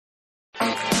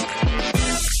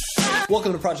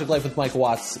Welcome to Project Life with Mike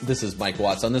Watts. This is Mike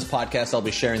Watts. On this podcast, I'll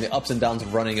be sharing the ups and downs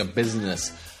of running a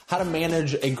business, how to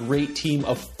manage a great team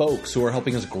of folks who are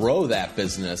helping us grow that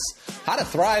business, how to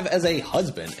thrive as a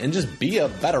husband and just be a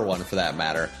better one for that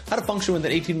matter, how to function with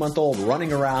an 18-month-old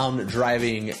running around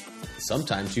driving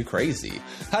sometimes you crazy,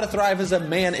 how to thrive as a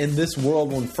man in this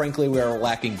world when frankly we are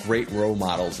lacking great role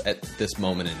models at this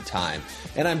moment in time.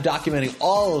 And I'm documenting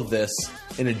all of this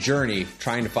in a journey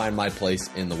trying to find my place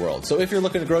in the world. So if you're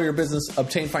looking to grow your business,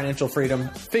 obtain financial freedom,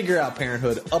 figure out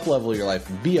parenthood, up-level your life,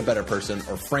 be a better person,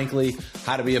 or frankly,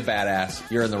 how to be a badass,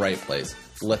 you're in the right place.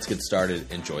 Let's get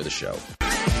started. Enjoy the show.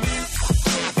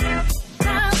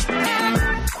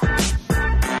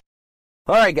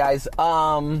 All right, guys.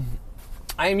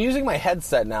 I am using my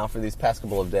headset now for these past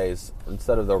couple of days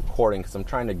instead of the recording because I'm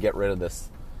trying to get rid of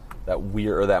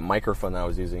that microphone that I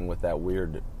was using with that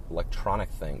weird electronic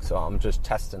thing. So I'm just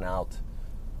testing out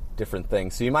different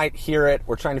things. So you might hear it.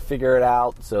 We're trying to figure it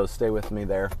out. So stay with me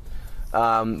there.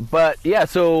 But yeah,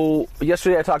 so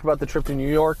yesterday I talked about the trip to New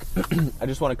York. I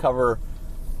just want to cover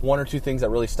one or two things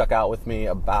that really stuck out with me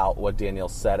about what Danielle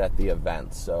said at the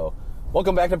event. So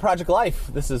welcome back to Project Life.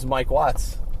 This is Mike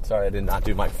Watts. Sorry, I did not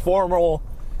do my formal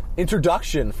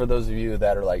introduction for those of you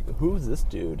that are like, who's this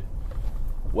dude?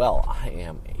 Well, I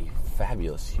am a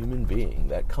fabulous human being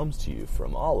that comes to you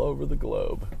from all over the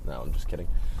globe. No, I'm just kidding.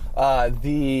 All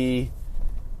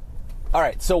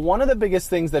right, so one of the biggest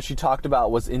things that she talked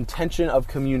about was intention of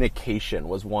communication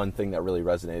was one thing that really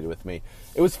resonated with me.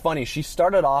 It was funny. She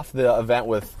started off the event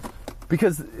with,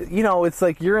 because, you know, it's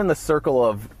like you're in the circle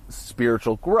of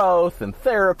spiritual growth and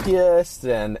therapists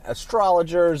and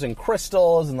astrologers and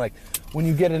crystals, and like when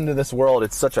you get into this world,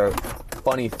 it's such a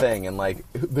funny thing, and like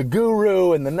the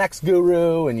guru and the next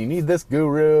guru, and you need this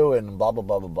guru and blah blah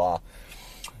blah blah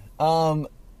blah.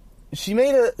 She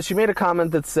made a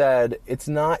comment that said it's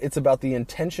about the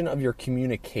intention of your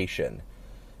communication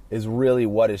is really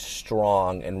what is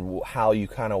strong and how you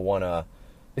kind of want to.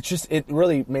 It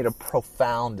really made a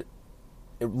profound.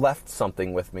 It left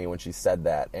something with me when she said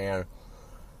that. And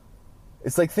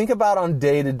it's like, think about on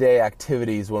day-to-day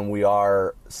activities when we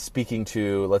are speaking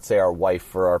to, let's say, our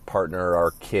wife or our partner or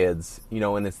our kids, you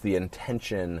know, and it's the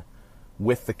intention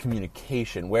with the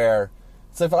communication where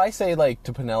it's like if I say like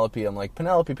to Penelope, I'm like,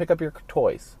 Penelope, pick up your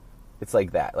toys. It's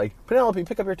like that. Like, Penelope,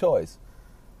 pick up your toys.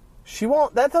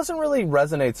 That doesn't really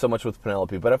resonate so much with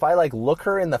Penelope. But if I like look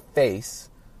her in the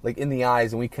face, like in the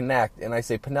eyes, and we connect and I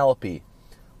say, Penelope,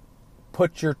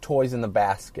 put your toys in the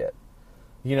basket,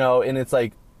 you know, and it's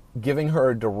like giving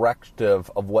her a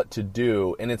directive of what to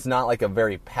do, and it's not like a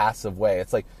very passive way.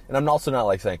 It's like, and I'm also not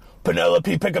like saying,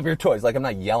 Penelope, pick up your toys. Like, I'm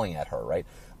not yelling at her, right?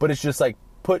 But it's just like,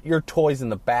 put your toys in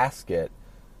the basket,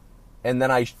 and then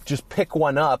I just pick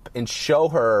one up and show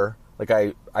her, like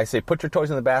I say, put your toys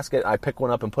in the basket, I pick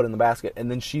one up and put it in the basket, and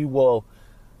then she will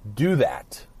do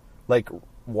that. Like,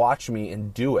 watch me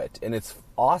and do it, and it's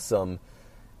awesome.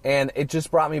 And it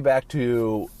just brought me back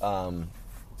to,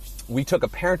 we took a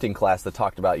parenting class that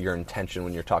talked about your intention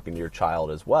when you're talking to your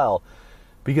child as well.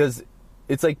 Because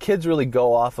it's like kids really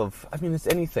go off of, I mean, it's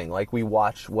anything. Like we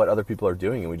watch what other people are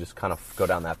doing and we just kind of go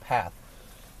down that path.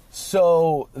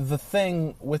 So the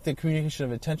thing with the communication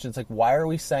of intention, it's like, why are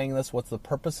we saying this? What's the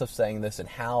purpose of saying this? And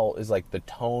how is like the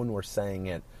tone we're saying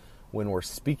it when we're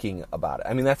speaking about it?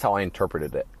 I mean, that's how I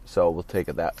interpreted it. So we'll take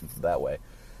it that way.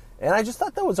 And I just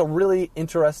thought that was a really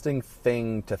interesting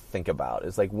thing to think about.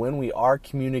 Is like when we are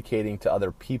communicating to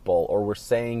other people or we're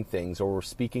saying things or we're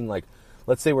speaking, like,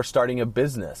 let's say we're starting a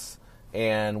business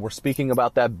and we're speaking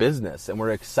about that business and we're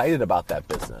excited about that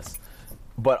business.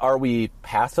 But are we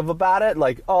passive about it?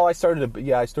 Like, oh, I started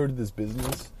this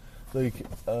business. Like,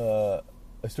 I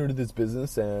started this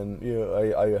business and, you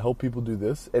know, I help people do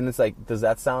this. And it's like, does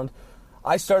that sound,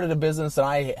 I started a business and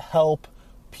I help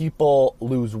people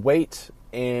lose weight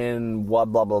and blah,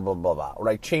 blah, blah, blah, blah, blah,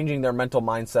 like changing their mental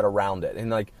mindset around it. And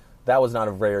like, that was not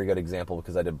a very good example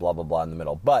because I did blah, blah, blah in the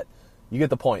middle, but you get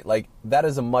the point. Like, that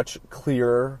is a much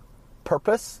clearer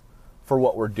purpose for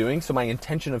what we're doing. So my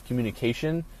intention of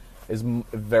communication is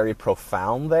very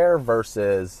profound there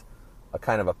versus a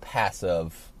kind of a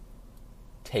passive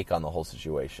take on the whole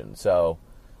situation. So,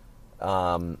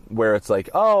 where it's like,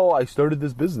 oh, I started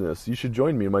this business, you should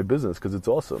join me in my business because it's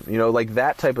awesome. You know, like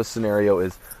that type of scenario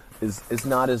is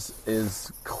not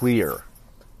as clear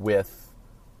with,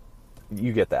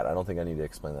 you get that. I don't think I need to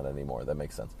explain that anymore. That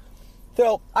makes sense.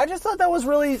 So I just thought that was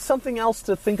really something else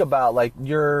to think about. Like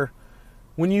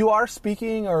when you are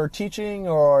speaking or teaching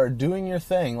or doing your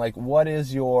thing, like what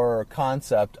is your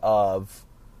concept of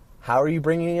how are you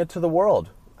bringing it to the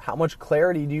world? How much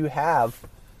clarity do you have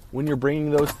when you're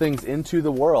bringing those things into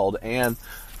the world, and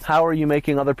how are you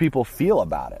making other people feel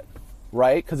about it,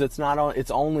 right? Because it's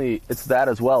that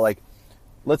as well. Like,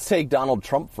 let's take Donald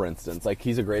Trump, for instance. Like,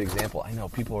 he's a great example. I know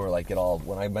people are like,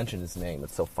 when I mention his name,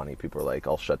 it's so funny. People are like,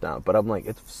 I'll shut down. But I'm like,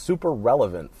 it's super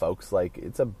relevant, folks. Like,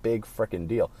 it's a big freaking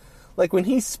deal. Like, when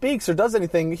he speaks or does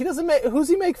anything, who's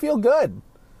he make feel good,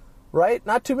 right?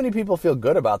 Not too many people feel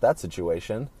good about that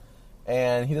situation.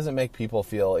 And he doesn't make people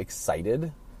feel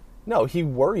excited. No, he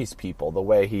worries people the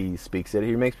way he speaks it.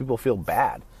 He makes people feel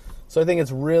bad. So I think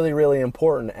it's really, really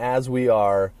important as we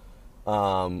are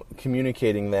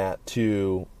communicating that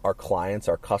to our clients,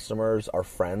 our customers, our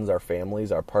friends, our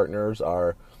families, our partners,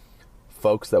 our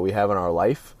folks that we have in our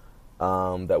life,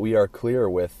 that we are clear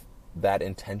with that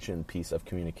intention piece of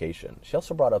communication. She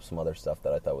also brought up some other stuff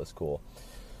that I thought was cool.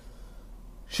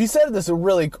 She said this a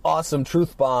really awesome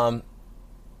truth bomb.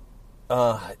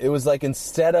 It was like,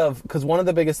 instead of, because one of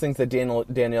the biggest things that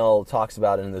Danielle talks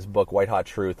about in this book, White Hot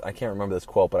Truth, I can't remember this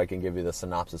quote, but I can give you the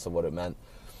synopsis of what it meant,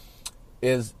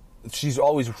 is she's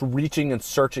always reaching and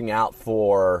searching out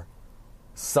for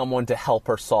someone to help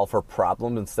her solve her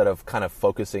problems instead of kind of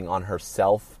focusing on her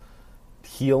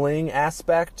self-healing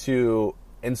aspect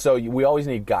and so we always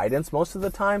need guidance most of the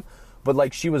time, but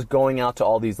like, she was going out to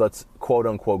all these, let's quote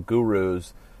unquote,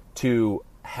 gurus to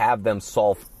have them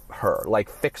solve her, like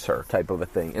fix her type of a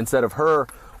thing, instead of her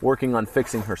working on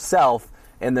fixing herself,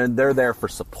 and then they're there for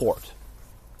support,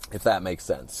 if that makes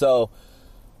sense. So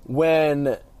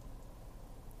when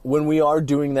we are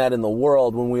doing that in the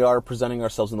world, when we are presenting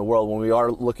ourselves in the world, when we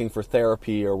are looking for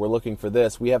therapy or we're looking for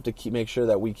this, we have to make sure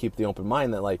that we keep the open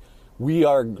mind that, like, we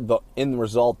are in the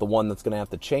result the one that's going to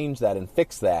have to change that and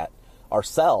fix that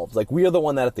ourselves. Like, we are the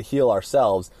one that have to heal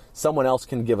ourselves. Someone else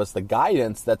can give us the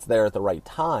guidance that's there at the right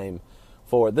time.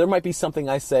 There might be something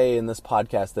I say in this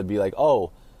podcast that'd be like,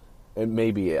 oh, and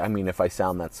maybe, I mean, if I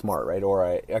sound that smart, right? Or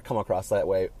I come across that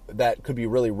way, that could be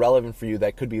really relevant for you.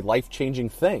 That could be life-changing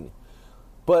thing.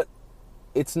 But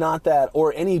it's not that,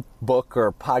 or any book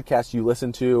or podcast you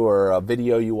listen to or a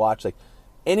video you watch, like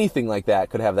anything like that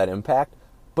could have that impact.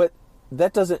 But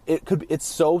that doesn't, it's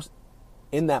so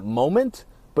in that moment,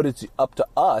 but it's up to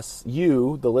us,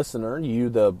 you, the listener, you,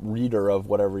 the reader of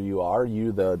whatever you are,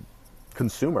 you, the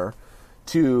consumer,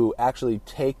 to actually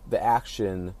take the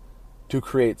action to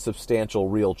create substantial,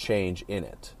 real change in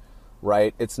it.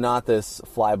 Right? It's not this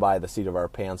fly by the seat of our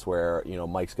pants where,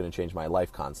 Mike's going to change my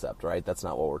life concept, right? That's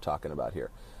not what we're talking about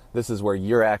here. This is where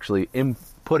you're actually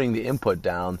putting the input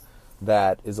down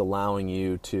that is allowing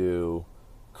you to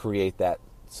create that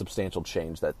substantial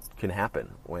change that can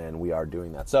happen when we are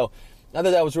doing that. So I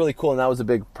thought that was really cool, and that was a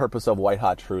big purpose of White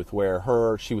Hot Truth,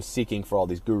 where she was seeking for all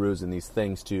these gurus and these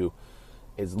things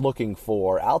is looking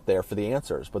for out there for the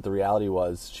answers. But the reality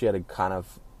was she had to kind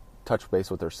of touch base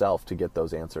with herself to get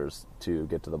those answers, to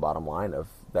get to the bottom line of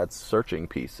that searching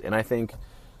piece. And I think,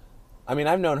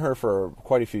 I've known her for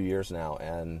quite a few years now,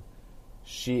 and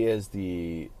she is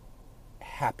the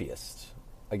happiest,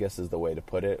 I guess is the way to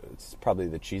put it. It's probably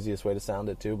the cheesiest way to sound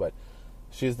it too, but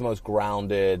she's the most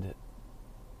grounded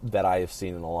that I have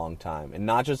seen in a long time. And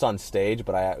not just on stage,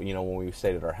 but when we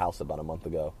stayed at our house about a month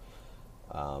ago,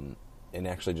 and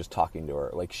actually just talking to her,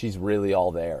 like, she's really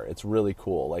all there. It's really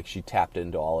cool. Like, she tapped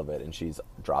into all of it, and she's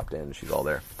dropped in, and she's all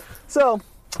there. So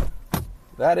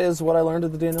that is what I learned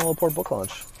at the Danielle LaPorte book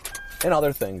launch, and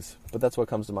other things, but that's what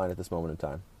comes to mind at this moment in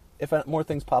time. If more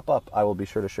things pop up, I will be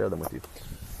sure to share them with you.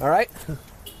 All right?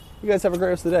 You guys have a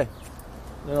great rest of the day,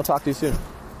 and I'll talk to you soon.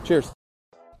 Cheers.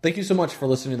 Thank you so much for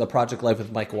listening to the Project Life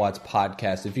with Mike Watts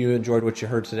podcast. If you enjoyed what you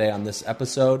heard today on this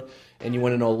episode and you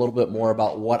want to know a little bit more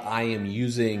about what I am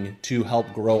using to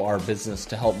help grow our business,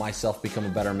 to help myself become a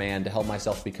better man, to help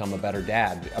myself become a better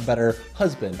dad, a better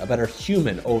husband, a better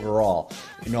human overall,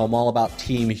 I'm all about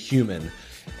team human.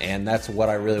 And that's what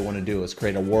I really want to do, is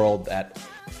create a world that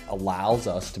allows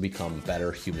us to become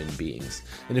better human beings.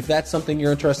 And if that's something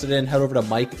you're interested in, head over to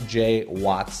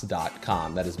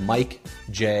MikeJWatts.com. That is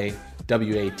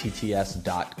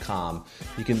MikeJWatts.com.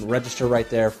 You can register right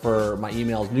there for my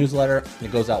email newsletter.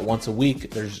 It goes out once a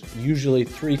week. There's usually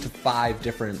 3 to 5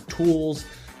 different tools,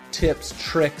 tips,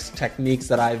 tricks, techniques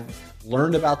that I've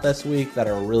learned about this week that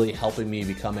are really helping me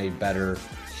become a better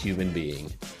human being.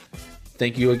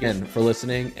 Thank you again for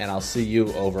listening, and I'll see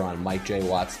you over on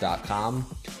MikeJWatts.com,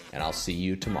 and I'll see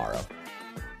you tomorrow.